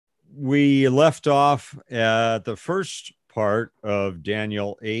We left off at the first part of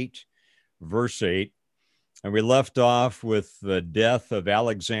Daniel 8, verse 8, and we left off with the death of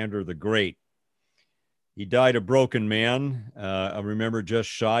Alexander the Great. He died a broken man. I remember just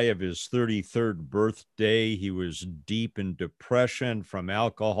shy of his 33rd birthday. He was deep in depression from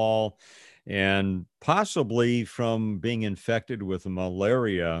alcohol and possibly from being infected with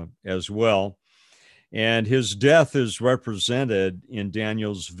malaria as well. And his death is represented in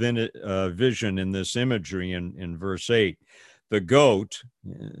Daniel's vision in this imagery in verse 8. The goat,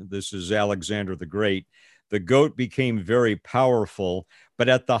 this is Alexander the Great, the goat became very powerful, but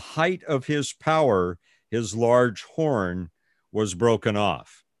at the height of his power, his large horn was broken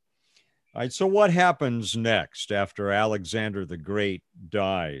off. All right, so what happens next after Alexander the Great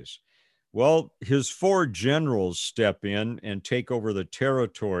dies? Well, his four generals step in and take over the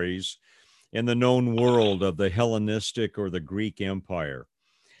territories in the known world of the Hellenistic or the Greek Empire.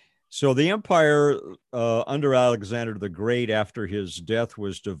 So the empire under Alexander the Great after his death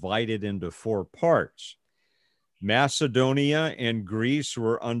was divided into four parts. Macedonia and Greece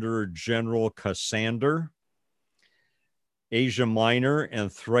were under General Cassander. Asia Minor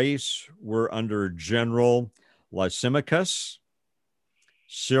and Thrace were under General Lysimachus.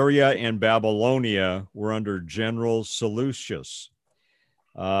 Syria and Babylonia were under General Seleucus.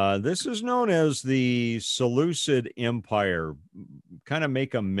 This is known as the Seleucid Empire. Kind of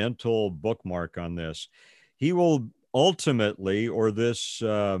make a mental bookmark on this. He will ultimately, or this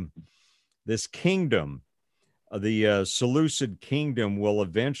kingdom, the Seleucid kingdom will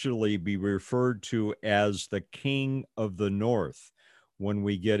eventually be referred to as the King of the North when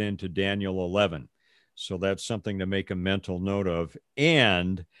we get into Daniel 11. So that's something to make a mental note of.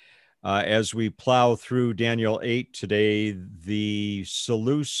 And as we plow through Daniel 8 today, the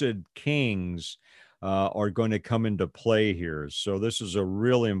Seleucid kings are going to come into play here. So this is a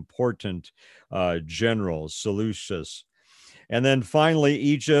really important general, Seleucus. And then finally,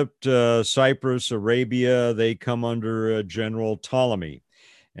 Egypt, Cyprus, Arabia, they come under General Ptolemy.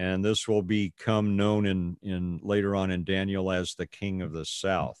 And this will become known in later on in Daniel as the King of the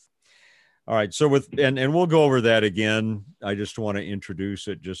South. All right, so and we'll go over that again. I just want to introduce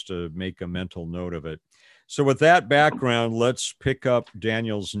it just to make a mental note of it. So with that background, let's pick up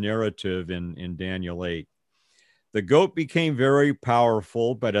Daniel's narrative in Daniel 8. The goat became very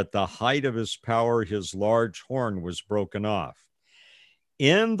powerful, but at the height of his power, his large horn was broken off.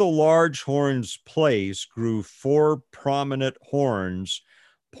 In the large horn's place grew four prominent horns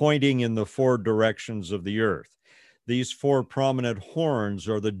pointing in the four directions of the earth. These four prominent horns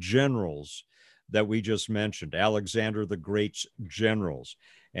are the generals that we just mentioned, Alexander the Great's generals.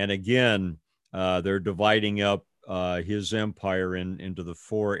 And again, they're dividing up his empire into the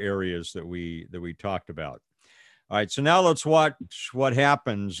four areas that we talked about. All right, so now let's watch what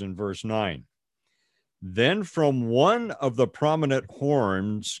happens in verse 9. Then from one of the prominent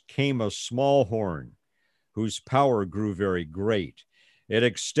horns came a small horn, whose power grew very great. It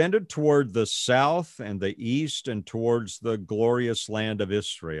extended toward the south and the east and towards the glorious land of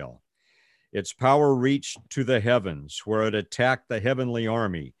Israel. Its power reached to the heavens, where it attacked the heavenly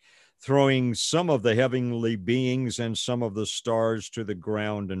army, throwing some of the heavenly beings and some of the stars to the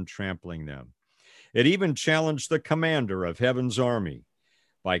ground and trampling them. It even challenged the commander of heaven's army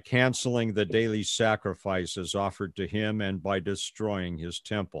by canceling the daily sacrifices offered to him and by destroying his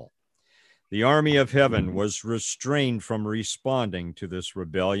temple. The army of heaven was restrained from responding to this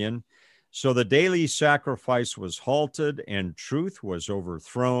rebellion, so the daily sacrifice was halted and truth was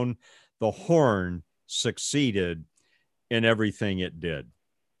overthrown. The horn succeeded in everything it did.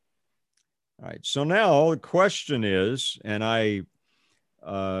 All right, so now the question is, and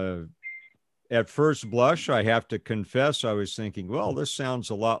at first blush, I have to confess, I was thinking, well, this sounds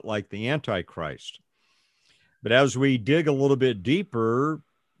a lot like the Antichrist. But as we dig a little bit deeper,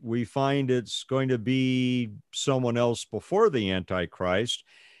 we find it's going to be someone else before the Antichrist.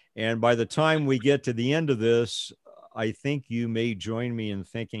 And by the time we get to the end of this, I think you may join me in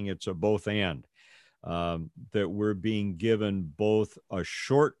thinking it's a both and, that we're being given both a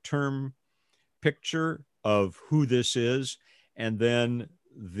short-term picture of who this is and then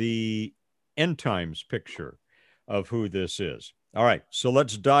the end times picture of who this is. All right, so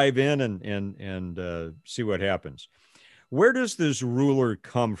let's dive in and see what happens. Where does this ruler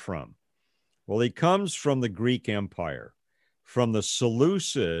come from? Well, he comes from the Greek Empire, from the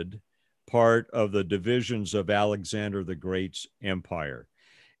Seleucid part of the divisions of Alexander the Great's empire.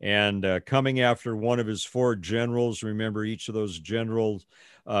 and coming after one of his four generals. Remember, each of those generals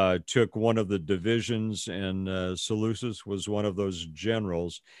took one of the divisions, and Seleucus was one of those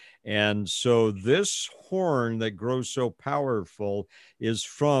generals. And so this horn that grows so powerful is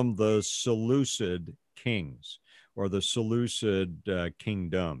from the Seleucid kings, or the Seleucid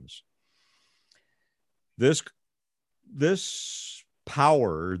kingdoms. This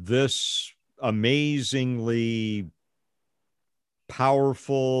power, this amazingly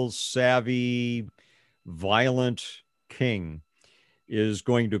powerful, savvy, violent king is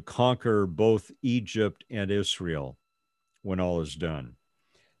going to conquer both Egypt and Israel when all is done.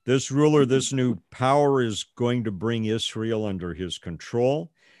 This ruler, this new power, is going to bring Israel under his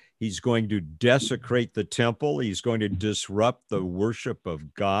control. He's going to desecrate the temple. He's going to disrupt the worship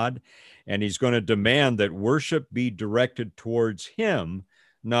of God. And he's going to demand that worship be directed towards him,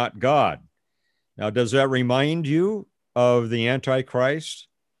 not God. Now, does that remind you of the Antichrist?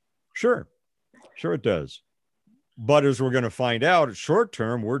 Sure. Sure it does. But as we're going to find out, short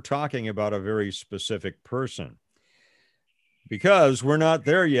term, we're talking about a very specific person, because we're not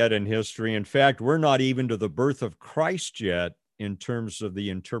there yet in history. In fact, we're not even to the birth of Christ yet in terms of the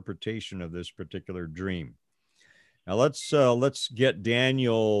interpretation of this particular dream. Now let's get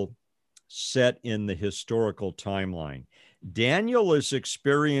Daniel set in the historical timeline. Daniel is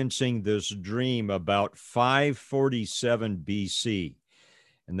experiencing this dream about 547 BC,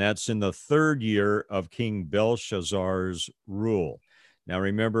 and that's in the third year of King Belshazzar's rule. Now,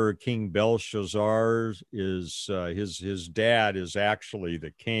 remember, King Belshazzar is his dad is actually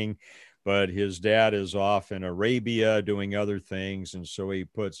the king, but his dad is off in Arabia doing other things, and so he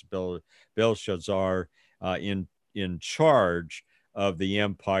puts Belshazzar in charge of the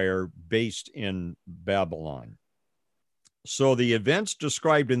empire based in Babylon. So the events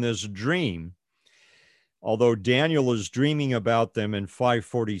described in this dream, although Daniel is dreaming about them in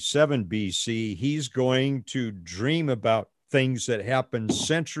 547 BC, he's going to dream about things that happened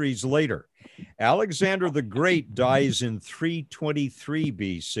centuries later. Alexander the Great dies in 323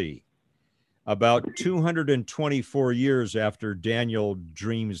 BC, about 224 years after Daniel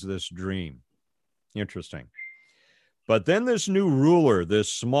dreams this dream. Interesting. But then this new ruler,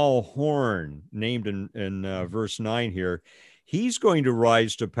 this small horn named in verse 9 here, he's going to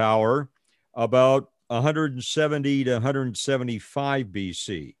rise to power about 170 to 175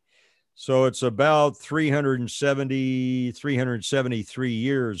 BC. So it's about 373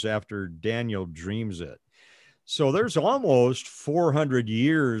 years after Daniel dreams it. So there's almost 400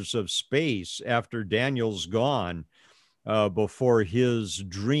 years of space after Daniel's gone before his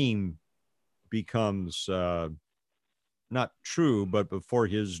dream becomes not true, but before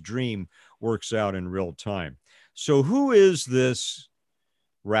his dream works out in real time. So who is this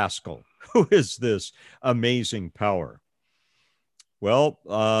rascal? Who is this amazing power? Well,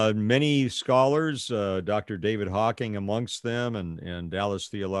 many scholars, Dr. David Hawking amongst them, and Dallas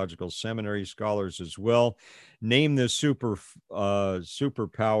Theological Seminary scholars as well, name this superpower,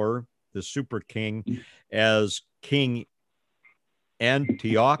 the super king, as King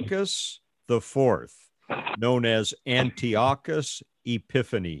Antiochus IV, known as Antiochus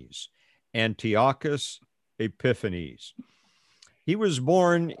Epiphanes. Antiochus Epiphanes. He was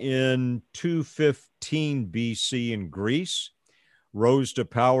born in 215 BC in Greece, rose to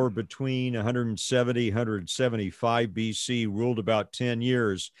power between 170 175 BC, ruled about 10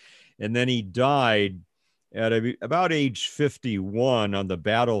 years, and then he died at about age 51 on the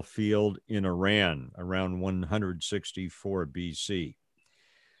battlefield in Iran around 164 BC.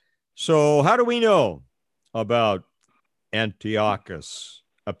 So how do we know about Antiochus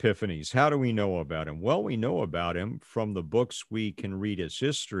Epiphanes? How do we know about him? Well, we know about him from the books we can read as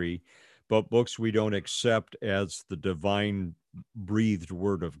history, but books we don't accept as the divine breathed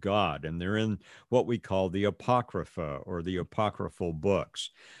word of God. And they're in what we call the Apocrypha, or the apocryphal books.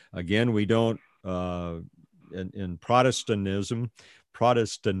 Again, we don't, in Protestantism,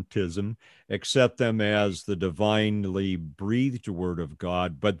 accept them as the divinely breathed word of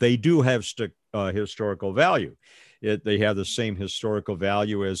God, but they do have historical value. They have the same historical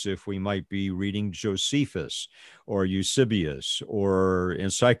value as if we might be reading Josephus or Eusebius or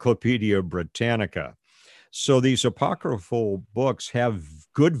Encyclopedia Britannica. So these apocryphal books have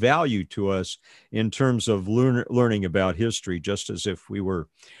good value to us in terms of learning about history, just as if we were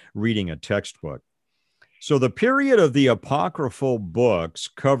reading a textbook. So the period of the apocryphal books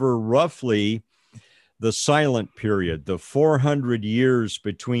cover roughly the silent period, the 400 years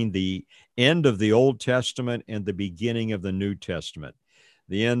between the end of the Old Testament and the beginning of the New Testament,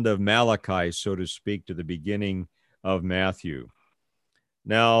 the end of Malachi, so to speak, to the beginning of Matthew.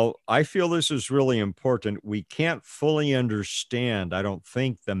 Now, I feel this is really important. We can't fully understand, I don't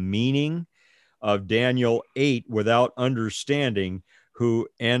think, the meaning of Daniel 8 without understanding who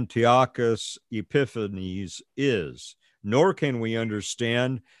Antiochus Epiphanes is, nor can we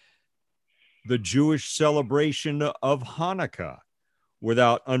understand the Jewish celebration of Hanukkah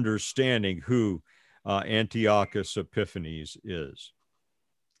without understanding who Antiochus Epiphanes is.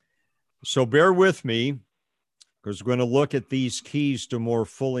 So bear with me, because we're going to look at these keys to more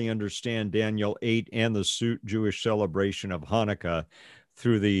fully understand Daniel 8 and the Jewish celebration of Hanukkah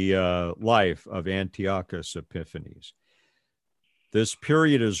through the life of Antiochus Epiphanes. This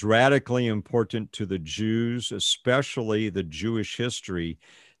period is radically important to the Jews, especially the Jewish history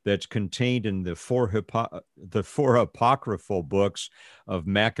that's contained in the four apocryphal books of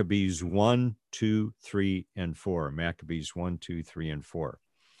Maccabees 1, 2, 3, and 4. Maccabees 1, 2, 3, and 4.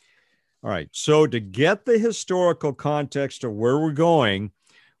 All right, so to get the historical context of where we're going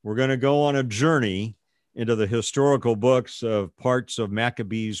to go on a journey into the historical books of parts of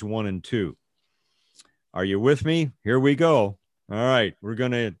Maccabees 1 and 2. Are you with me? Here we go. All right, we're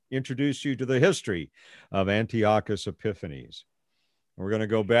going to introduce you to the history of Antiochus Epiphanes. We're going to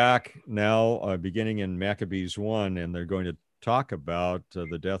go back now, beginning in Maccabees 1, and they're going to talk about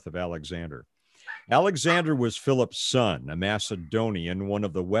the death of Alexander. Alexander was Philip's son, a Macedonian, one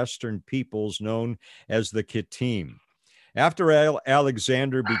of the Western peoples known as the Kittim. After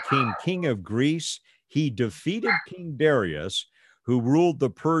Alexander became king of Greece, he defeated King Darius, who ruled the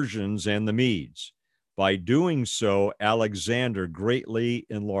Persians and the Medes. By doing so, Alexander greatly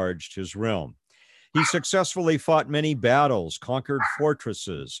enlarged his realm. He successfully fought many battles, conquered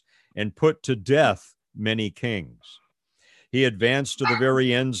fortresses, and put to death many kings. He advanced to the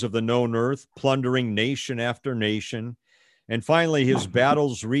very ends of the known earth, plundering nation after nation. And finally, his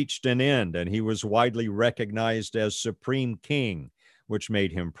battles reached an end, and he was widely recognized as supreme king, which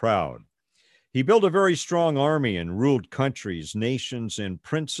made him proud. He built a very strong army and ruled countries, nations, and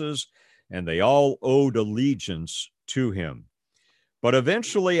princes, and they all owed allegiance to him. But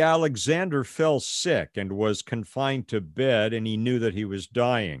eventually, Alexander fell sick and was confined to bed, and he knew that he was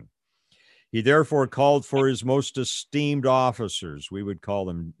dying. He therefore called for his most esteemed officers, we would call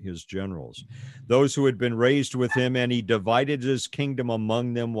them his generals, those who had been raised with him, and he divided his kingdom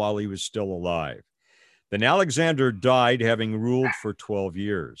among them while he was still alive. Then Alexander died, having ruled for 12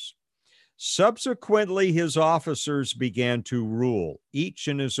 years. Subsequently, his officers began to rule, each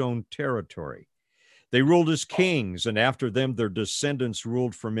in his own territory. They ruled as kings, and after them their descendants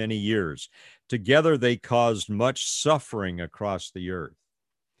ruled for many years. Together they caused much suffering across the earth.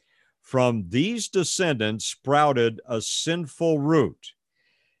 From these descendants sprouted a sinful root.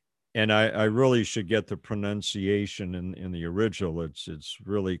 And I really should get the pronunciation in the original. It's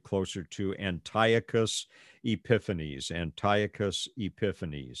really closer to Antiochus Epiphanes. Antiochus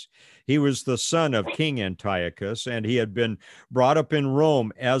Epiphanes. He was the son of King Antiochus, and he had been brought up in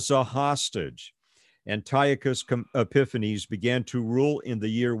Rome as a hostage. Antiochus Epiphanes began to rule in the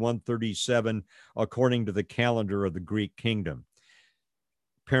year 137 according to the calendar of the Greek kingdom.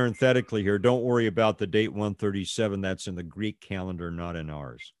 Parenthetically here, don't worry about the date 137. That's in the Greek calendar, not in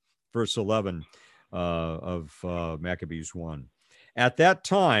ours. Verse 11 of Maccabees 1. At that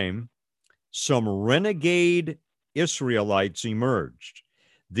time, some renegade Israelites emerged.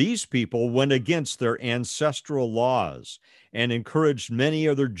 These people went against their ancestral laws and encouraged many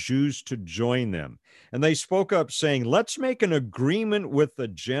other Jews to join them. And they spoke up saying, let's make an agreement with the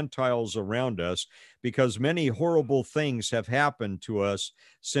Gentiles around us, because many horrible things have happened to us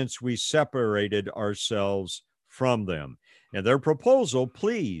since we separated ourselves from them. And their proposal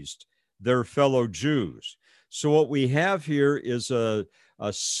pleased their fellow Jews. So what we have here is a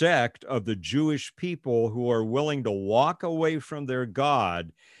sect of the Jewish people who are willing to walk away from their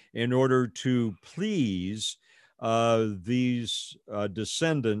God in order to please these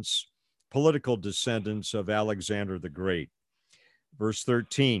descendants, political descendants of Alexander the Great. Verse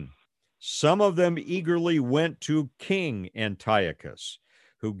 13, some of them eagerly went to King Antiochus,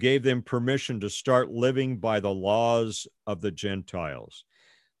 who gave them permission to start living by the laws of the Gentiles.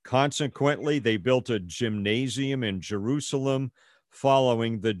 Consequently, they built a gymnasium in Jerusalem,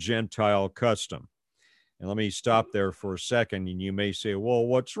 following the Gentile custom. And let me stop there for a second, and you may say, well,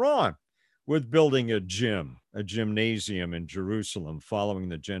 what's wrong with building a gymnasium in Jerusalem, following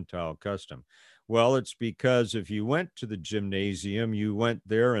the Gentile custom? Well, it's because if you went to the gymnasium, you went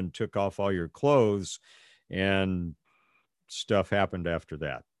there and took off all your clothes, and stuff happened after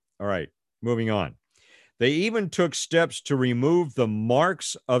that. All right, moving on. They even took steps to remove the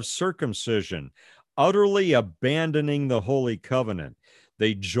marks of circumcision, utterly abandoning the Holy Covenant.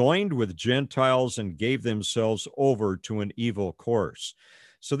 They joined with Gentiles and gave themselves over to an evil course.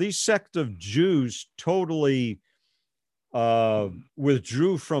 So these sect of Jews totally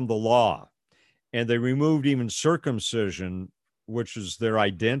withdrew from the law, and they removed even circumcision, which is their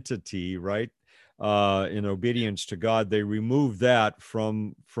identity, right? In obedience to God, they removed that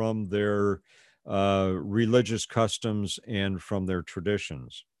from their religious customs and from their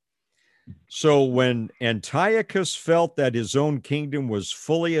traditions. So when Antiochus felt that his own kingdom was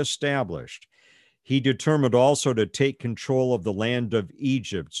fully established, he determined also to take control of the land of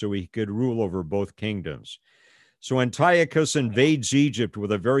Egypt so he could rule over both kingdoms. So Antiochus invades Egypt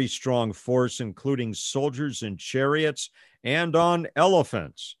with a very strong force, including soldiers in chariots and on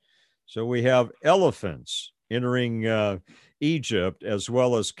elephants. So we have elephants entering Egypt, as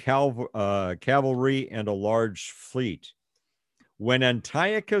well as cavalry and a large fleet. When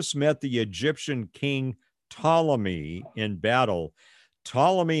Antiochus met the Egyptian king Ptolemy in battle,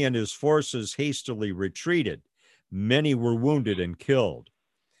 Ptolemy and his forces hastily retreated. Many were wounded and killed.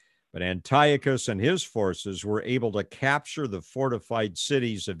 But Antiochus and his forces were able to capture the fortified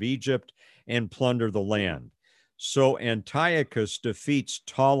cities of Egypt and plunder the land. So Antiochus defeats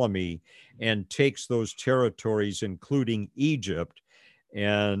Ptolemy and takes those territories, including Egypt,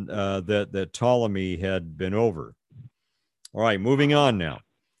 and that Ptolemy had been over. All right, moving on now.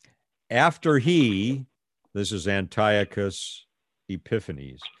 After this is Antiochus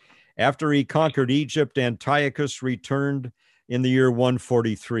Epiphanes. After he conquered Egypt, Antiochus returned in the year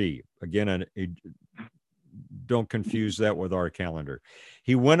 143. Again, don't confuse that with our calendar.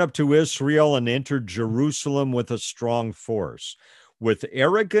 He went up to Israel and entered Jerusalem with a strong force. With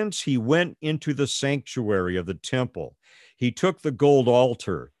arrogance, he went into the sanctuary of the temple. He took the gold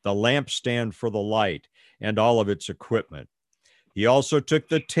altar, the lampstand for the light, and all of its equipment. He also took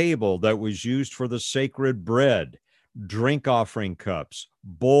the table that was used for the sacred bread, drink offering cups,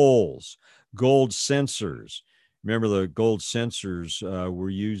 bowls, gold censers. Remember, the gold censers were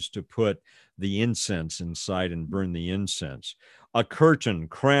used to put the incense inside and burn the incense. A curtain,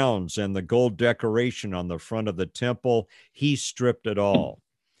 crowns, and the gold decoration on the front of the temple. He stripped it all.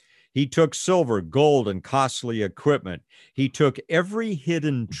 He took silver, gold, and costly equipment. He took every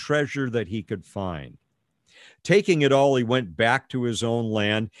hidden treasure that he could find. Taking it all, he went back to his own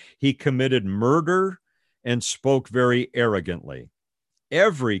land. He committed murder and spoke very arrogantly.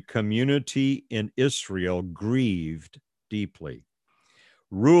 Every community in Israel grieved deeply.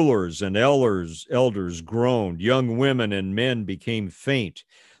 Rulers and elders groaned. Young women and men became faint.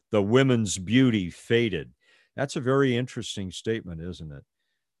 The women's beauty faded. That's a very interesting statement, isn't it?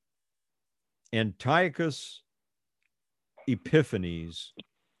 Antiochus Epiphanes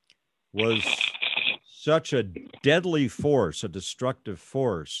was such a deadly force, a destructive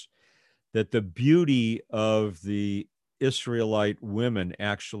force, that the beauty of the Israelite women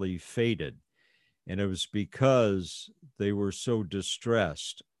actually faded. And it was because they were so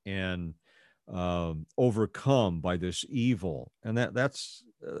distressed and overcome by this evil. And that's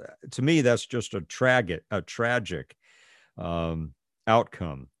to me, that's just a tragic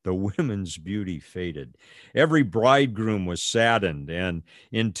outcome. The women's beauty faded. Every bridegroom was saddened, and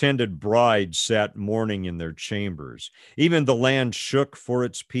intended brides sat mourning in their chambers. Even the land shook for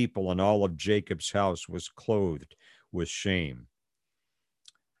its people, and all of Jacob's house was clothed with shame.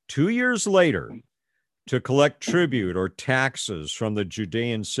 2 years later, to collect tribute or taxes from the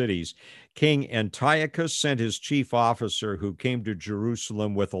Judean cities, King Antiochus sent his chief officer, who came to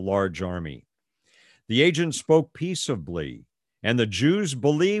Jerusalem with a large army. The agent spoke peaceably, and the Jews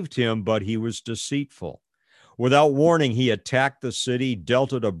believed him, but he was deceitful. Without warning, he attacked the city,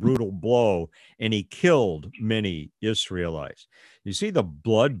 dealt it a brutal blow, and he killed many Israelites. You see the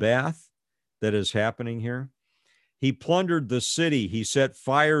bloodbath that is happening here? He plundered the city. He set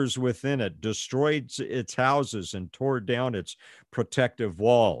fires within it, destroyed its houses, and tore down its protective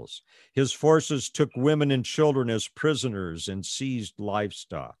walls. His forces took women and children as prisoners and seized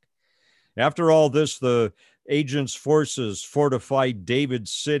livestock. After all this, the agent's forces fortified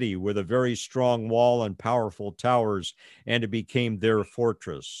David's city with a very strong wall and powerful towers, and it became their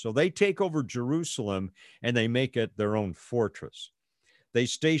fortress. So they take over Jerusalem and they make it their own fortress. They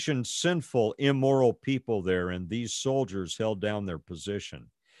stationed sinful, immoral people there, and these soldiers held down their position.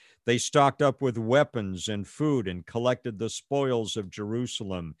 They stocked up with weapons and food and collected the spoils of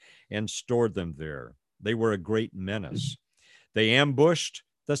Jerusalem and stored them there. They were a great menace. They ambushed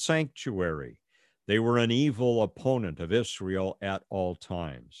the sanctuary. They were an evil opponent of Israel at all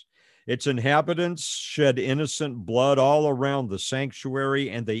times. Its inhabitants shed innocent blood all around the sanctuary,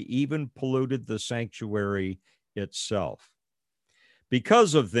 and they even polluted the sanctuary itself.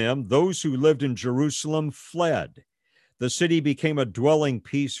 Because of them, those who lived in Jerusalem fled. The city became a dwelling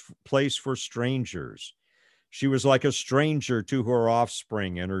place for strangers. She was like a stranger to her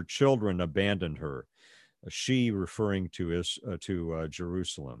offspring, and her children abandoned her. She referring to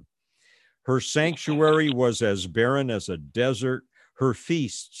Jerusalem. Her sanctuary was as barren as a desert. Her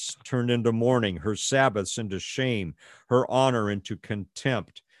feasts turned into mourning, her Sabbaths into shame, her honor into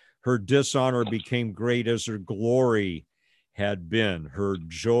contempt. Her dishonor became great as her glory had been. Her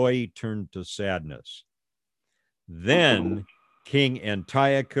joy turned to sadness. Then King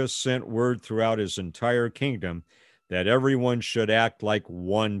Antiochus sent word throughout his entire kingdom that everyone should act like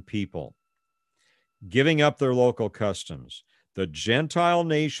one people, giving up their local customs. The Gentile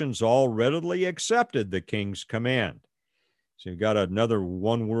nations all readily accepted the king's command. So you've got another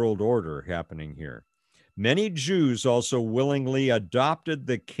one world order happening here. Many Jews also willingly adopted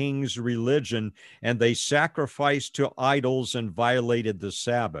the king's religion, and they sacrificed to idols and violated the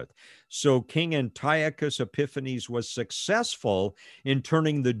Sabbath. So King Antiochus Epiphanes was successful in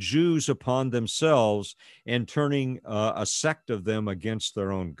turning the Jews upon themselves and turning a sect of them against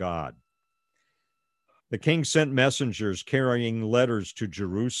their own God. The king sent messengers carrying letters to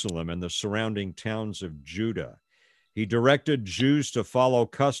Jerusalem and the surrounding towns of Judah. He directed Jews to follow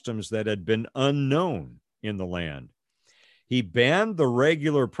customs that had been unknown in the land. He banned the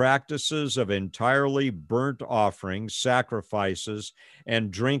regular practices of entirely burnt offerings, sacrifices, and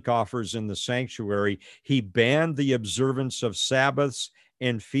drink offers in the sanctuary. He banned the observance of Sabbaths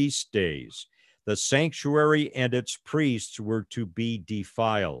and feast days. The sanctuary and its priests were to be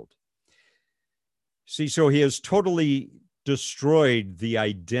defiled. See, so he has totally destroyed the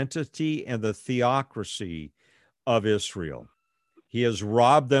identity and the theocracy of Israel. He has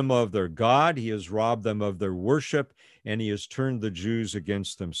robbed them of their God, he has robbed them of their worship, and he has turned the Jews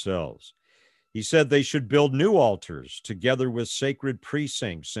against themselves. He said they should build new altars together with sacred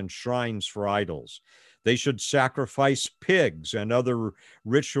precincts and shrines for idols. They should sacrifice pigs and other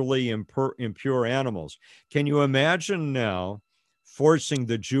ritually impure animals. Can you imagine now forcing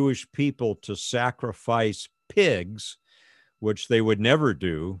the Jewish people to sacrifice pigs, which they would never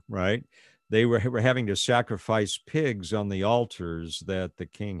do, right? They were having to sacrifice pigs on the altars that the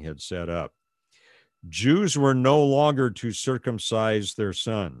king had set up. Jews were no longer to circumcise their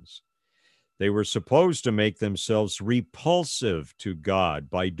sons. They were supposed to make themselves repulsive to God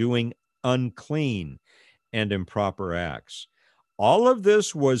by doing unclean and improper acts. All of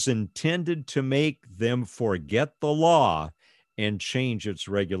this was intended to make them forget the law and change its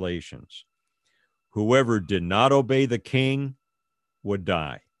regulations. Whoever did not obey the king would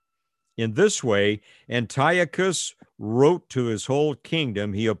die. In this way, Antiochus wrote to his whole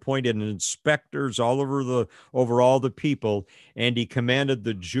kingdom. He appointed inspectors over all the people, and he commanded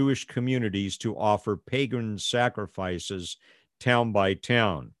the Jewish communities to offer pagan sacrifices town by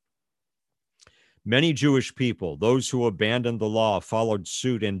town. Many Jewish people, those who abandoned the law, followed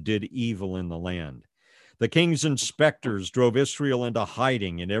suit and did evil in the land. The king's inspectors drove Israel into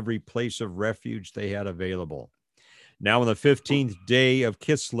hiding in every place of refuge they had available. Now, on the 15th day of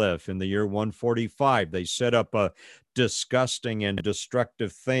Kislev in the year 145, they set up a disgusting and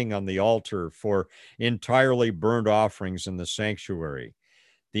destructive thing on the altar for entirely burned offerings in the sanctuary.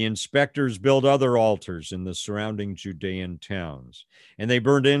 The inspectors built other altars in the surrounding Judean towns, and they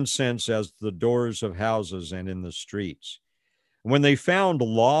burned incense as the doors of houses and in the streets. When they found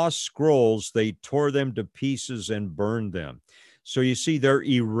lost scrolls, they tore them to pieces and burned them. So you see, they're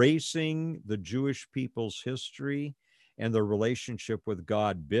erasing the Jewish people's history and their relationship with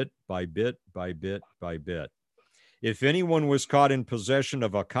God bit by bit by bit by bit. If anyone was caught in possession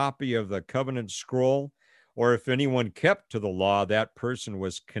of a copy of the covenant scroll, or if anyone kept to the law, that person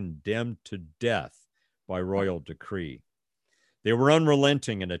was condemned to death by royal decree. They were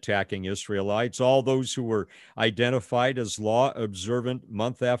unrelenting in attacking Israelites, all those who were identified as law observant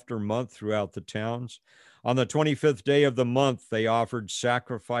month after month throughout the towns. On the 25th day of the month, they offered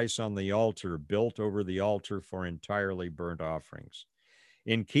sacrifice on the altar built over the altar for entirely burnt offerings.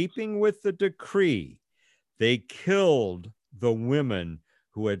 In keeping with the decree, they killed the women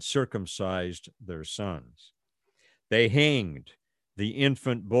who had circumcised their sons. They hanged the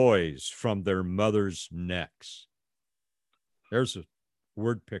infant boys from their mothers' necks. There's a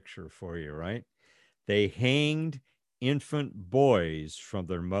word picture for you, right? They hanged infant boys from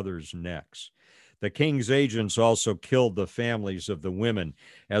their mothers' necks. The king's agents also killed the families of the women,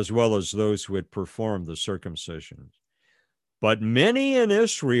 as well as those who had performed the circumcisions. But many in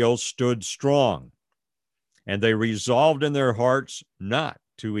Israel stood strong, and they resolved in their hearts not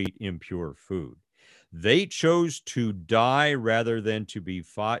to eat impure food. They chose to die rather than to be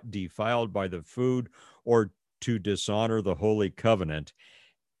defiled by the food or to dishonor the holy covenant,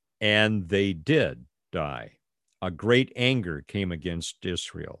 and they did die. a great anger came against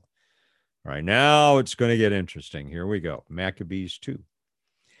Israel. All right, now it's going to get interesting. Here we go. Maccabees 2.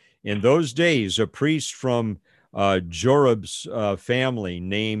 In those days, a priest from Jorab's family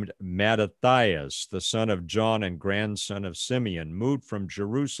named Mattathias, the son of John and grandson of Simeon, moved from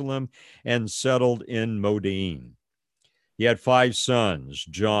Jerusalem and settled in Modein. He had 5 sons: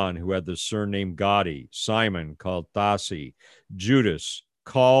 John, who had the surname Gadi; Simon, called Thasi; Judas,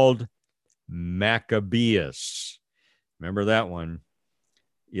 called Maccabeus. Remember that one.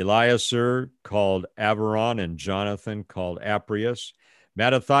 Eleazar, called Avaron; and Jonathan, called Aprius.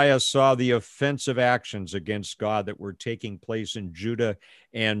 Mattathias saw the offensive actions against God that were taking place in Judah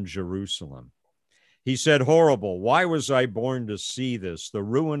and Jerusalem. He said, "Horrible, why was I born to see this? The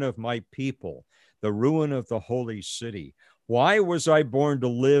ruin of my people, the ruin of the holy city. Why was I born to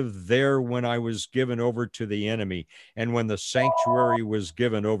live there when I was given over to the enemy and when the sanctuary was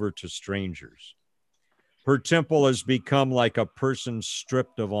given over to strangers? Her temple has become like a person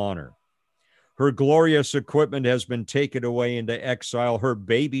stripped of honor. Her glorious equipment has been taken away into exile. Her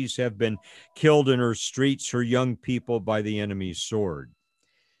babies have been killed in her streets, her young people by the enemy's sword.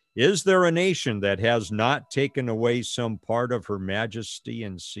 Is there a nation that has not taken away some part of her majesty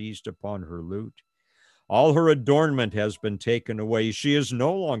and seized upon her loot? All her adornment has been taken away. She is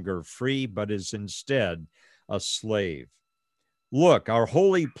no longer free, but is instead a slave. Look, our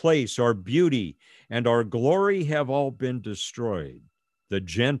holy place, our beauty, and our glory have all been destroyed. The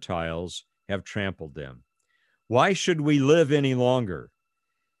Gentiles have trampled them. Why should we live any longer?"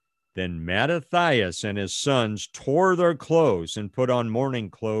 Then Mattathias and his sons tore their clothes and put on mourning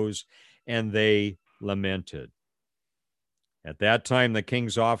clothes, and they lamented. At that time, the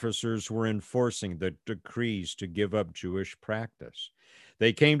king's officers were enforcing the decrees to give up Jewish practice.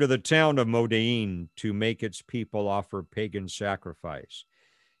 They came to the town of Modein to make its people offer pagan sacrifice.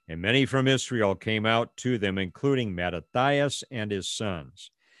 And many from Israel came out to them, including Mattathias and his sons.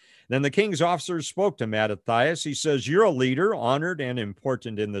 Then the king's officers spoke to Mattathias. He says, "You're a leader, honored and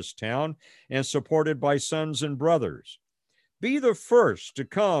important in this town, and supported by sons and brothers. Be the first to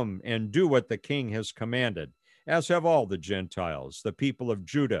come and do what the king has commanded, as have all the Gentiles, the people of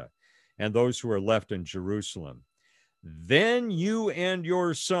Judah, and those who are left in Jerusalem. Then you and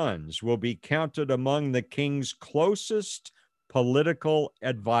your sons will be counted among the king's closest political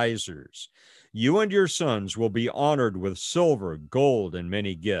advisors. You and your sons will be honored with silver, gold, and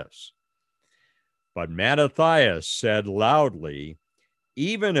many gifts." But Mattathias said loudly,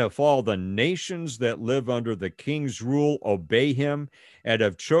 "Even if all the nations that live under the king's rule obey him and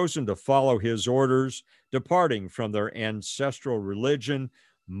have chosen to follow his orders, departing from their ancestral religion,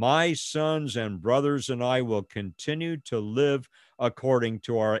 my sons and brothers and I will continue to live according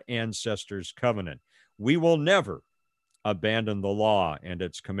to our ancestors' covenant. We will never abandon the law and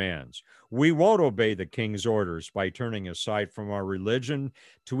its commands. We won't obey the king's orders by turning aside from our religion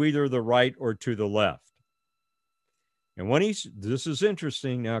to either the right or to the left." And this is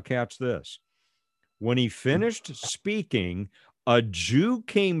interesting, now catch this. When he finished speaking, a Jew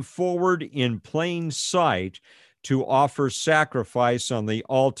came forward in plain sight to offer sacrifice on the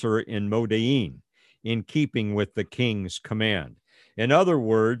altar in Modein, in keeping with the king's command. In other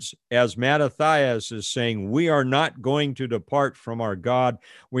words, as Mattathias is saying, we are not going to depart from our God.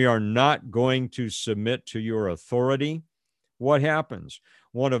 We are not going to submit to your authority. What happens?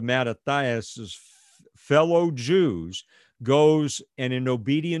 One of Mattathias's fellow Jews goes and, in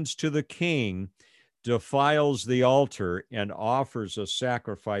obedience to the king, defiles the altar and offers a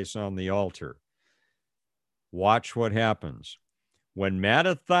sacrifice on the altar. Watch what happens. When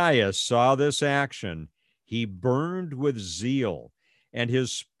Mattathias saw this action, he burned with zeal, and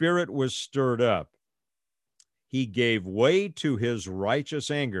his spirit was stirred up. He gave way to his righteous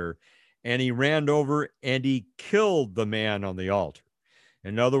anger, and he ran over and he killed the man on the altar.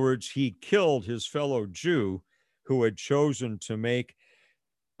 In other words, he killed his fellow Jew who had chosen to make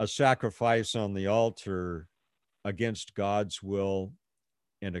a sacrifice on the altar against God's will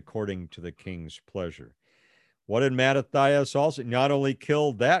and according to the king's pleasure. What did Mattathias also? Not only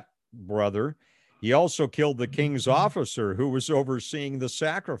killed that brother, he also killed the king's officer who was overseeing the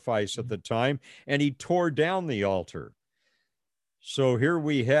sacrifice at the time, and he tore down the altar. So here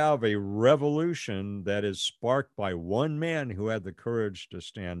we have a revolution that is sparked by one man who had the courage to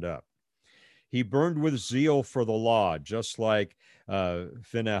stand up. He burned with zeal for the law, just like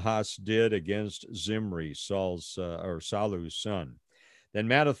Phinehas did against Zimri, Saul's Salu's son. Then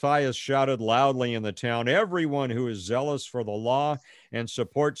Mattathias shouted loudly in the town, "Everyone who is zealous for the law and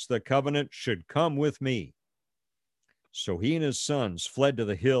supports the covenant should come with me." So he and his sons fled to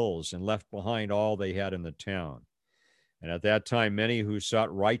the hills and left behind all they had in the town. And at that time, many who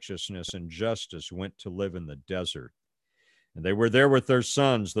sought righteousness and justice went to live in the desert. And they were there with their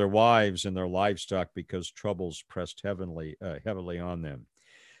sons, their wives, and their livestock because troubles pressed heavily on them.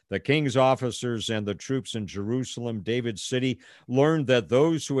 The king's officers and the troops in Jerusalem, David's city, learned that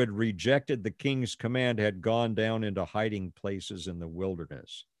those who had rejected the king's command had gone down into hiding places in the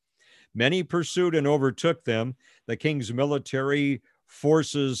wilderness. Many pursued and overtook them. The king's military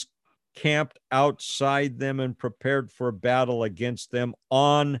forces camped outside them and prepared for battle against them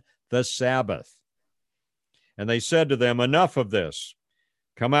on the Sabbath. And they said to them, "Enough of this.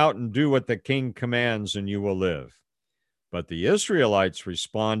 Come out and do what the king commands, and you will live." But the Israelites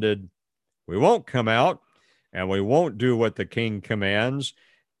responded, "We won't come out, and we won't do what the king commands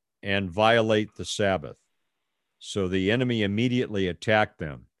and violate the Sabbath." So the enemy immediately attacked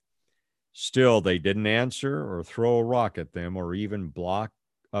them. Still, they didn't answer or throw a rock at them or even block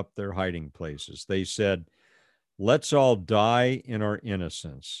up their hiding places. They said, "Let's all die in our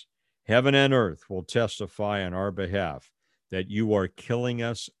innocence. Heaven and earth will testify on our behalf that you are killing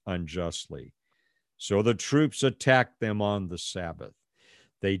us unjustly." So the troops attacked them on the Sabbath.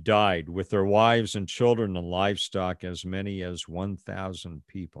 They died with their wives and children and livestock, as many as 1,000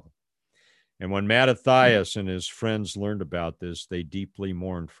 people. And when Mattathias and his friends learned about this, they deeply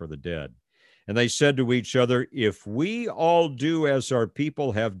mourned for the dead. And they said to each other, "If we all do as our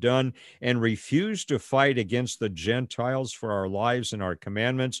people have done and refuse to fight against the Gentiles for our lives and our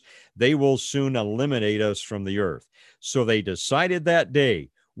commandments, they will soon eliminate us from the earth." So they decided that day,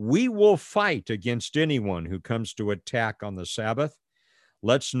 "We will fight against anyone who comes to attack on the Sabbath.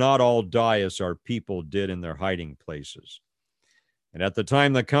 Let's not all die as our people did in their hiding places." And at the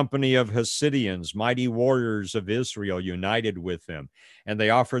time, the company of Hasidians, mighty warriors of Israel, united with them, and they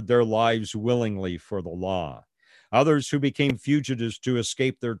offered their lives willingly for the law. Others who became fugitives to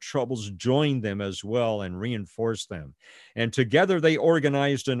escape their troubles joined them as well and reinforced them. And together they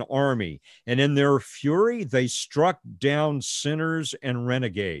organized an army, and in their fury they struck down sinners and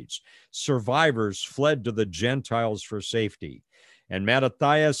renegades. Survivors fled to the Gentiles for safety. And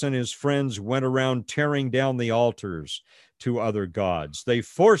Mattathias and his friends went around tearing down the altars to other gods. They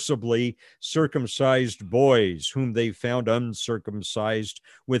forcibly circumcised boys whom they found uncircumcised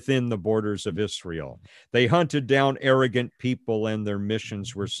within the borders of Israel. They hunted down arrogant people, and their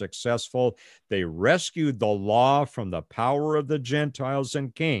missions were successful. They rescued the law from the power of the Gentiles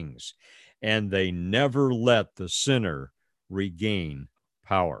and kings, and they never let the sinner regain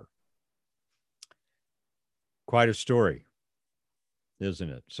power. Quite a story, isn't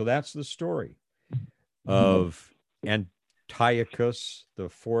it? So that's the story of Antiochus, the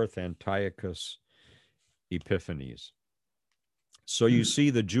fourth Antiochus Epiphanes. So you see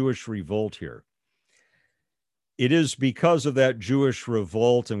the Jewish revolt here. It is because of that Jewish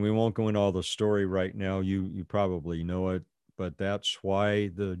revolt, and we won't go into all the story right now. You probably know it, but that's why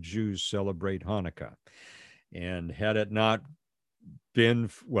the Jews celebrate Hanukkah. And had it not been,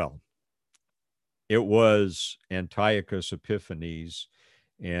 well, it was Antiochus Epiphanes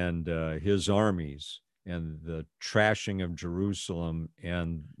and his armies and the trashing of Jerusalem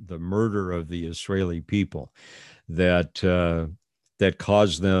and the murder of the Israeli people that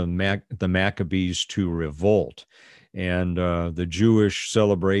caused the Maccabees to revolt. And the Jewish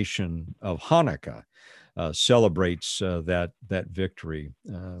celebration of Hanukkah celebrates that victory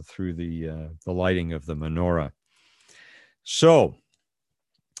through the lighting of the menorah. So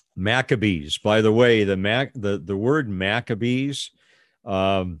Maccabees, by the way, the word Maccabees,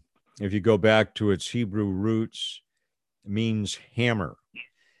 if you go back to its Hebrew roots, means hammer.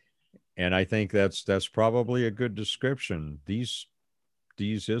 And I think that's probably a good description. These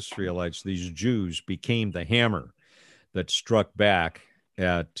Israelites, these Jews, became the hammer that struck back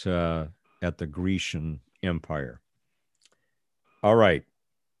at the Grecian Empire. All right.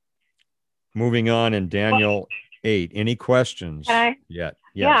 Moving on in Daniel 8. Any questions yet? Yes.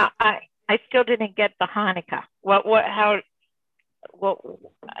 Yeah, I still didn't get the Hanukkah.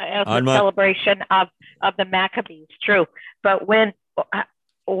 As a celebration of the Maccabees, true. But when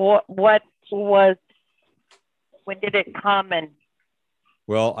did it come? And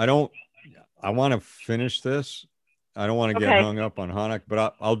well, I want to finish this. I don't want to get hung up on Hanukkah,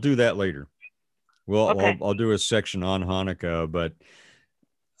 but I'll do that later. I'll do a section on Hanukkah, but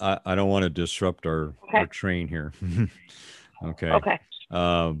I don't want to disrupt our train here. Okay.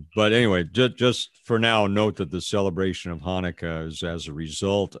 But anyway, just for now, note that the celebration of Hanukkah is as a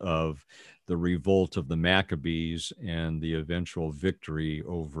result of the revolt of the Maccabees and the eventual victory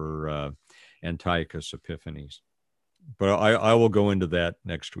over Antiochus Epiphanes. But I will go into that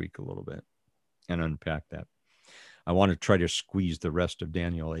next week a little bit and unpack that. I want to try to squeeze the rest of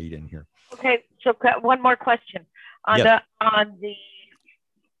Daniel 8 in here. Okay, so one more question. on Yes.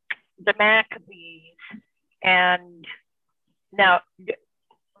 the Maccabees, and now,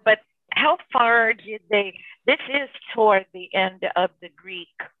 but how far did they? This is toward the end of the Greek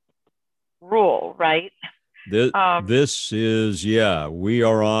rule, right? This is, yeah, we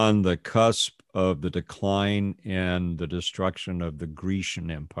are on the cusp of the decline and the destruction of the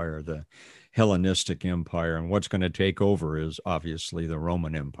Grecian Empire, the Hellenistic Empire. And what's going to take over is obviously the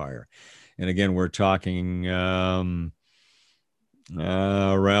Roman Empire. And again, we're talking around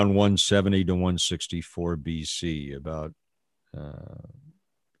 170 to 164 BC, about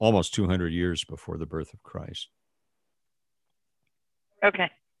almost 200 years before the birth of Christ.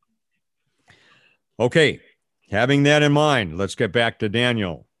 Okay. Okay. Having that in mind, let's get back to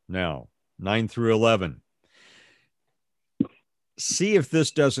Daniel now, 9 through 11. See if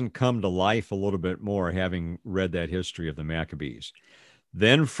this doesn't come to life a little bit more, having read that history of the Maccabees.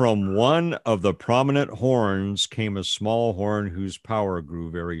 Then from one of the prominent horns came a small horn whose power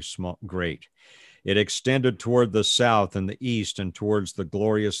grew very great. It extended toward the south and the east and towards the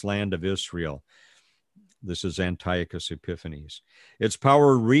glorious land of Israel. This is Antiochus Epiphanes. Its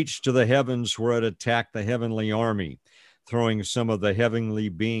power reached to the heavens where it attacked the heavenly army, throwing some of the heavenly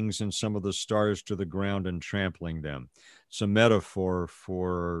beings and some of the stars to the ground and trampling them. It's a metaphor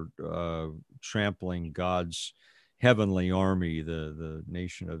for trampling God's heavenly army, the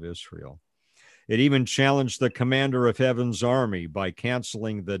nation of Israel. It even challenged the commander of heaven's army by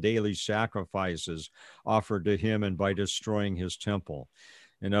canceling the daily sacrifices offered to him and by destroying his temple.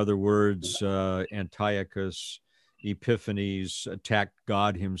 In other words, Antiochus Epiphanes attacked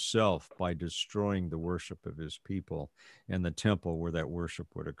God himself by destroying the worship of his people and the temple where that worship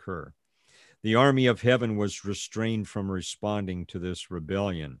would occur. The army of heaven was restrained from responding to this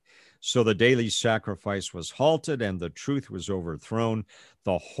rebellion. So the daily sacrifice was halted and the truth was overthrown.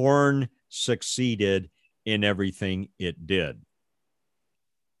 The horn succeeded in everything it did.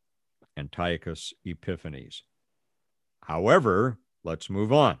 Antiochus Epiphanes. However, let's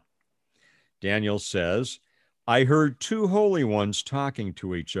move on. Daniel says, I heard two holy ones talking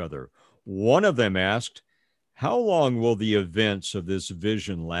to each other. One of them asked, how long will the events of this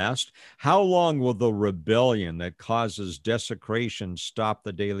vision last? How long will the rebellion that causes desecration stop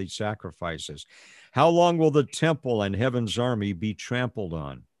the daily sacrifices? How long will the temple and heaven's army be trampled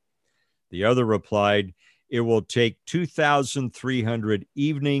on? The other replied, it will take 2,300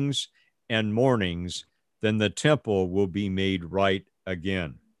 evenings and mornings, then the temple will be made right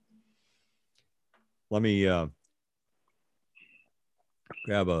again. Let me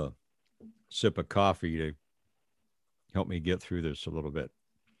grab a sip of coffee to help me get through this a little bit.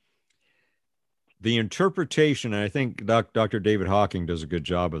 The interpretation, and I think Dr. David Hawking does a good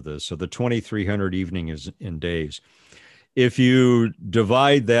job of this, so the 2,300 evenings in days. If you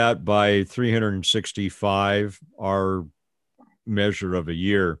divide that by 365, our measure of a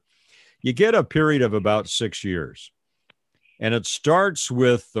year, you get a period of about 6 years. And it starts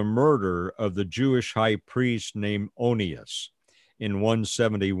with the murder of the Jewish high priest named Onias in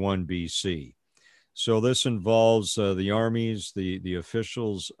 171 BC. So this involves the armies, the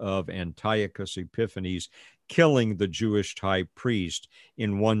officials of Antiochus Epiphanes killing the Jewish high priest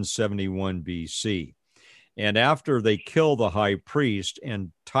in 171 BC. And after they kill the high priest,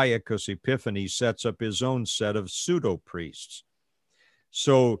 Antiochus Epiphanes sets up his own set of pseudo-priests.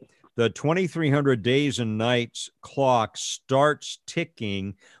 So the 2,300 days and nights clock starts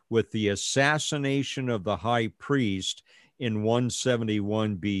ticking with the assassination of the high priest in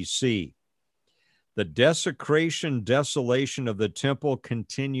 171 BC. The desecration, desolation of the temple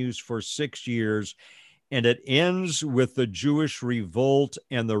continues for 6 years, and it ends with the Jewish revolt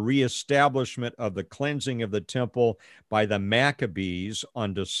and the reestablishment of the cleansing of the temple by the Maccabees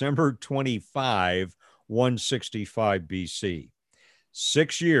on December 25, 165 BC.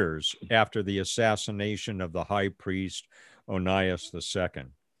 6 years after the assassination of the high priest Onias II.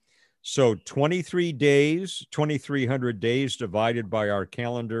 So 23 days, 2,300 days divided by our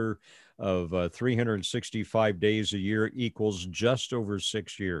calendar of 365 days a year equals just over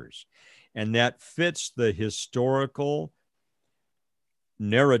 6 years. And that fits the historical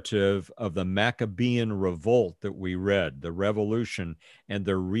narrative of the Maccabean revolt that we read, the revolution and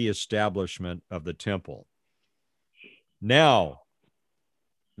the reestablishment of the temple. Now,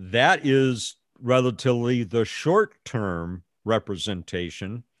 that is relatively the short-term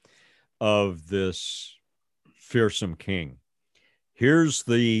representation of this fearsome king. Here's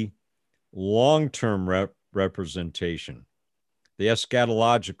the long-term representation, the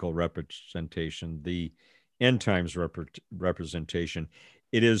eschatological representation, the end times representation.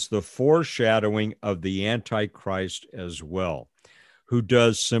 It is the foreshadowing of the Antichrist as well, who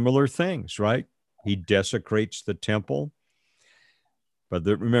does similar things, right? He desecrates the temple. But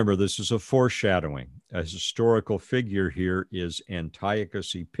remember, this is a foreshadowing. A historical figure here is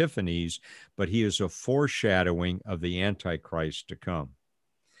Antiochus Epiphanes, but he is a foreshadowing of the Antichrist to come.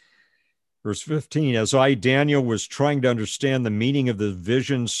 Verse 15, as I, Daniel, was trying to understand the meaning of the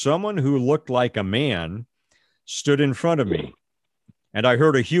vision, someone who looked like a man stood in front of me. And I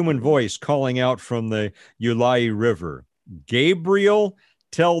heard a human voice calling out from the Ulai River, Gabriel,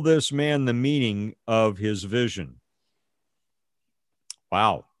 tell this man the meaning of his vision.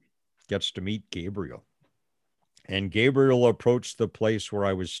 Wow, gets to meet Gabriel. And Gabriel approached the place where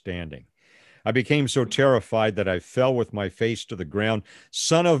I was standing. I became so terrified that I fell with my face to the ground.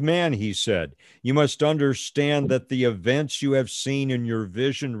 Son of man, he said, you must understand that the events you have seen in your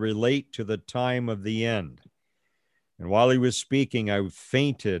vision relate to the time of the end. And while he was speaking, I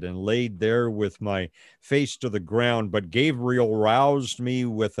fainted and laid there with my face to the ground. But Gabriel roused me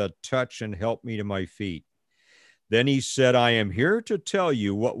with a touch and helped me to my feet. Then he said, I am here to tell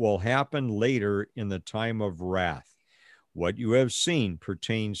you what will happen later in the time of wrath. What you have seen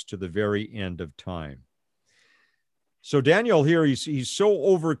pertains to the very end of time. So Daniel here, he's so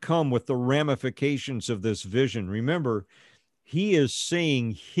overcome with the ramifications of this vision. Remember, he is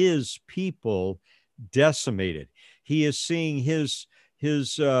seeing his people decimated. He is seeing his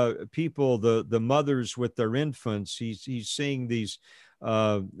people, the mothers with their infants. He's seeing these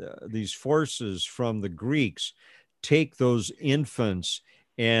forces from the Greeks take those infants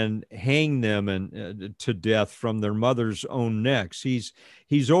and hang them to death from their mother's own necks.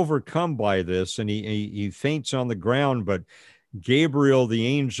 He's overcome by this, and he faints on the ground, but Gabriel, the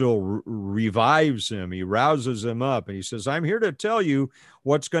angel, revives him. He rouses him up, and he says, I'm here to tell you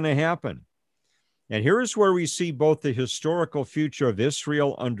what's going to happen. And here is where we see both the historical future of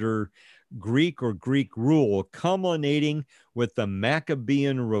Israel under Greek rule, culminating with the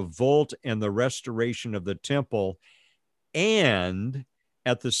Maccabean revolt and the restoration of the temple. And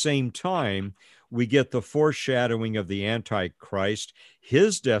at the same time, we get the foreshadowing of the Antichrist,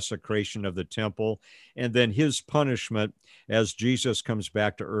 his desecration of the temple, and then his punishment as Jesus comes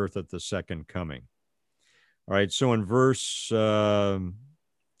back to earth at the second coming. All right, so in verse 20,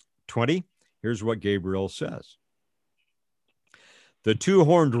 here's what Gabriel says. The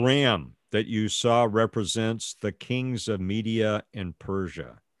two-horned ram that you saw represents the kings of Media and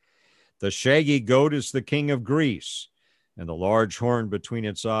Persia. The shaggy goat is the king of Greece, and the large horn between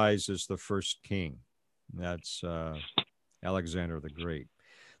its eyes is the first king. That's Alexander the Great.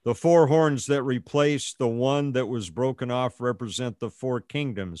 The four horns that replace the one that was broken off represent the four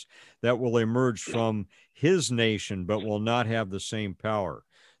kingdoms that will emerge from his nation, but will not have the same power.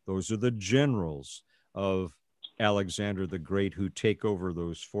 Those are the generals of Alexander the Great who take over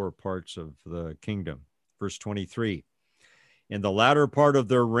those four parts of the kingdom. Verse 23. In the latter part of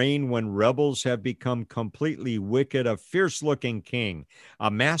their reign, when rebels have become completely wicked, a fierce-looking king,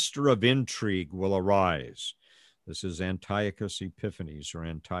 a master of intrigue, will arise. This is Antiochus Epiphanes, or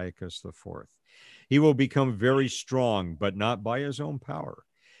Antiochus IV. He will become very strong, but not by his own power.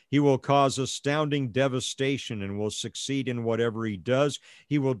 He will cause astounding devastation and will succeed in whatever he does.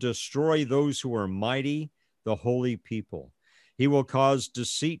 He will destroy those who are mighty, the holy people. He will cause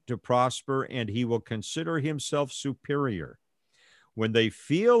deceit to prosper, and he will consider himself superior. When they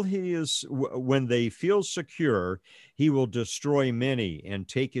feel secure, he will destroy many and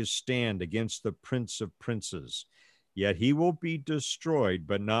take his stand against the Prince of Princes. Yet he will be destroyed,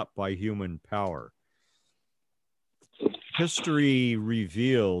 but not by human power. History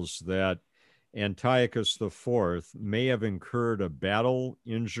reveals that Antiochus IV may have incurred a battle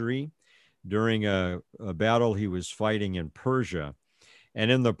injury during a battle he was fighting in Persia.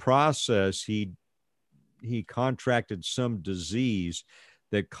 And in the process, he contracted some disease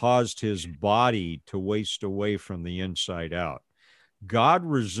that caused his body to waste away from the inside out. God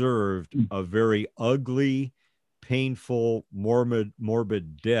reserved a very ugly, painful,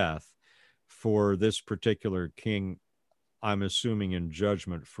 morbid death for this particular king, I'm assuming in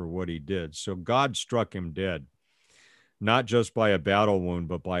judgment for what he did. So God struck him dead, not just by a battle wound,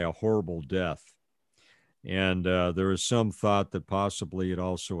 but by a horrible death. And there is some thought that possibly it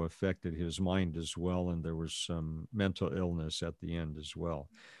also affected his mind as well, and there was some mental illness at the end as well.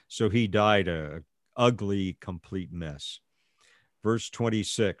 So he died a ugly, complete mess. Verse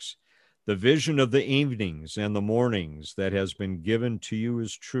 26, the vision of the evenings and the mornings that has been given to you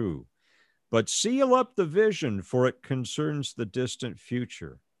is true, but seal up the vision, for it concerns the distant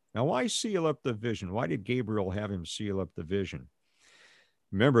future. Now, why seal up the vision? Why did Gabriel have him seal up the vision?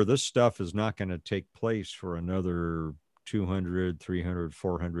 Remember, this stuff is not going to take place for another 200, 300,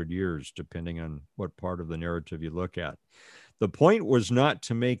 400 years, depending on what part of the narrative you look at. The point was not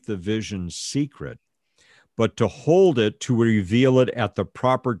to make the vision secret, but to hold it, to reveal it at the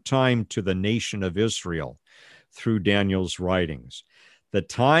proper time to the nation of Israel through Daniel's writings. The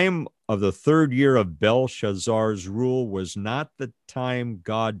time of the third year of Belshazzar's rule was not the time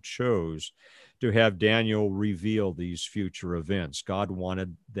God chose to have Daniel reveal these future events. God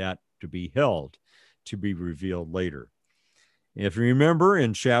wanted that to be held, to be revealed later. If you remember,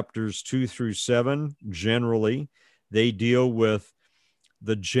 in chapters 2 through 7, generally, they deal with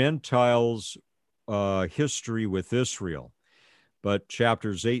the Gentiles' history with Israel. But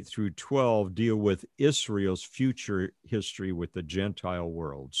chapters 8 through 12 deal with Israel's future history with the Gentile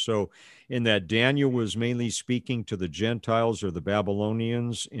world. So in that, Daniel was mainly speaking to the Gentiles or the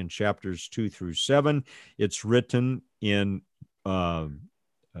Babylonians in chapters 2 through 7. It's written in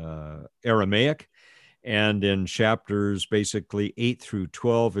Aramaic. And in chapters basically 8 through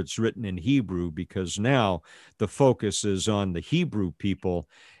 12, it's written in Hebrew, because now the focus is on the Hebrew people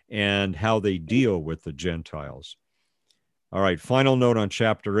and how they deal with the Gentiles. All right, final note on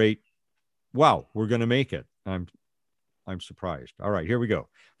chapter 8. Wow, we're going to make it. I'm surprised. All right, here we go.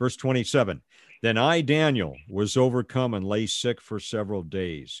 Verse 27. Then I, Daniel, was overcome and lay sick for several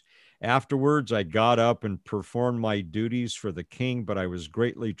days. Afterwards, I got up and performed my duties for the king, but I was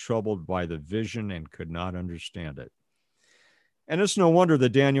greatly troubled by the vision and could not understand it. And it's no wonder that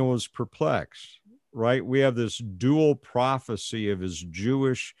Daniel was perplexed, right? We have this dual prophecy of his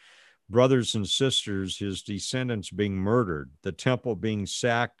Jewish brothers and sisters, his descendants being murdered, the temple being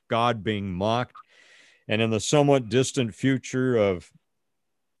sacked, God being mocked, and in the somewhat distant future of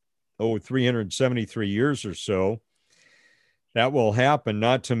 373 years or so, that will happen,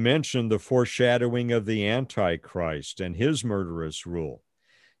 not to mention the foreshadowing of the Antichrist and his murderous rule.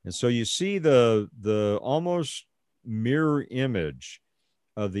 And so you see the almost mirror image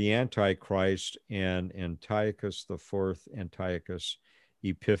of the Antichrist and Antiochus IV, Antiochus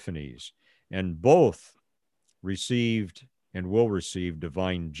Epiphanes, and both received and will receive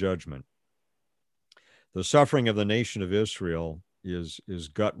divine judgment. The suffering of the nation of Israel is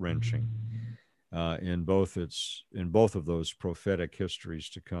gut-wrenching in both of those prophetic histories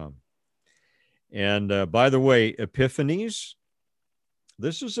to come. And by the way, Epiphanes,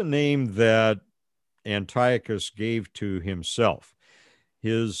 this is a name that Antiochus gave to himself.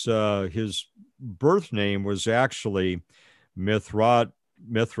 His birth name was actually Mithridates.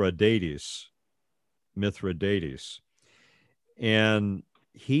 And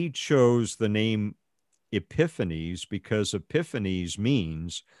he chose the name Epiphanes because Epiphanes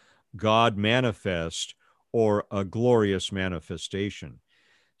means God manifest or a glorious manifestation.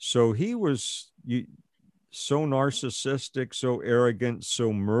 So he was so narcissistic, so arrogant,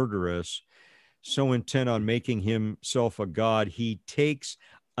 so murderous, so intent on making himself a god, he takes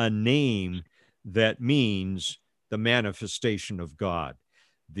a name that means the manifestation of God,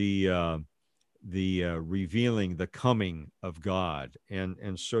 the revealing, the coming of God.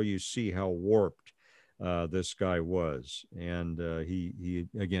 And so you see how warped this guy was. And he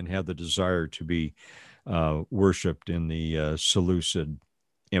again had the desire to be worshipped in the Seleucid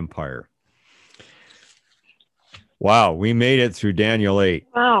Empire. Wow, we made it through Daniel 8.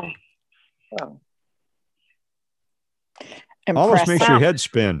 Wow. Almost makes your head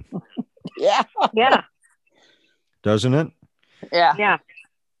spin. Yeah. Yeah. Doesn't it? Yeah. Yeah.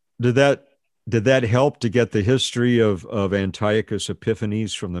 Did that help to get the history of Antiochus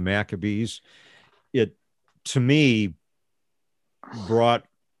Epiphanes from the Maccabees? It, to me, brought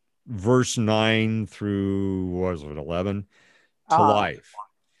verse 9 through, what was it, 11 to life.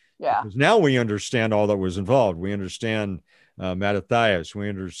 Yeah. Because now we understand all that was involved. We understand Mattathias. We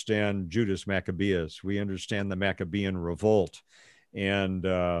understand Judas Maccabeus. We understand the Maccabean revolt, and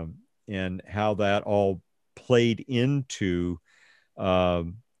how that all played into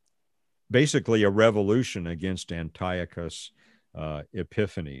basically a revolution against Antiochus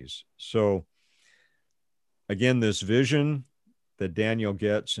Epiphanes. So again, this vision that Daniel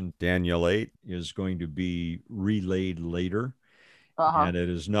gets in Daniel 8 is going to be relayed later. And it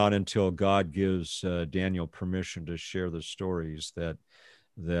is not until God gives Daniel permission to share the stories that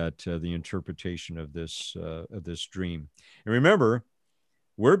the interpretation of this dream. And remember,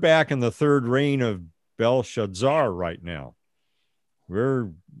 we're back in the third reign of Belshazzar right now.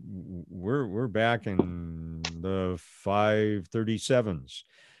 We're back in the 537s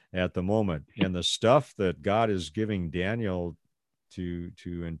at the moment, and the stuff that God is giving Daniel to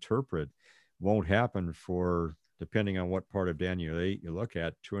interpret won't happen for, depending on what part of Daniel 8 you look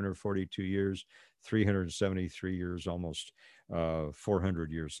at, 242 years, 373 years, almost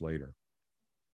 400 years later.